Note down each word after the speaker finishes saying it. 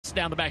cuts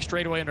down the back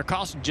straightaway under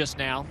caution just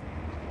now.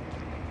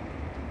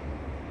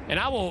 And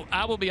I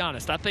will be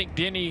honest. I think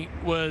Denny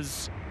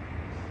was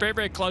very,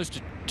 very close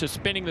to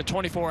spinning the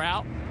 24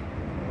 out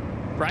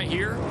right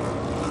here.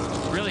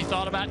 Really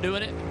thought about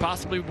doing it.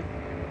 Possibly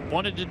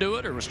wanted to do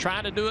it or was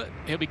trying to do it.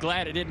 He'll be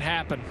glad it didn't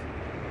happen.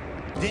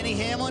 Denny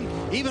Hamlin,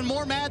 even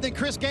more mad than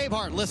Chris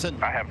Gabehart.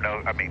 Listen.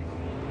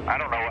 I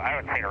don't know. I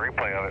haven't seen a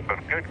replay of it, but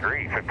good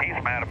grief. If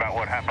he's mad about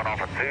what happened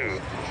off of 2,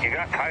 you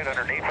got tight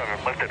underneath of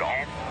him, lifted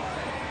on.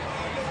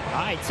 All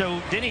right, so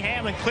Denny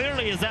Hamlin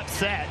clearly is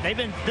upset.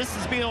 This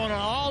has been going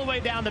on all the way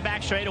down the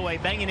back straightaway,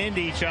 banging into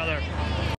each other.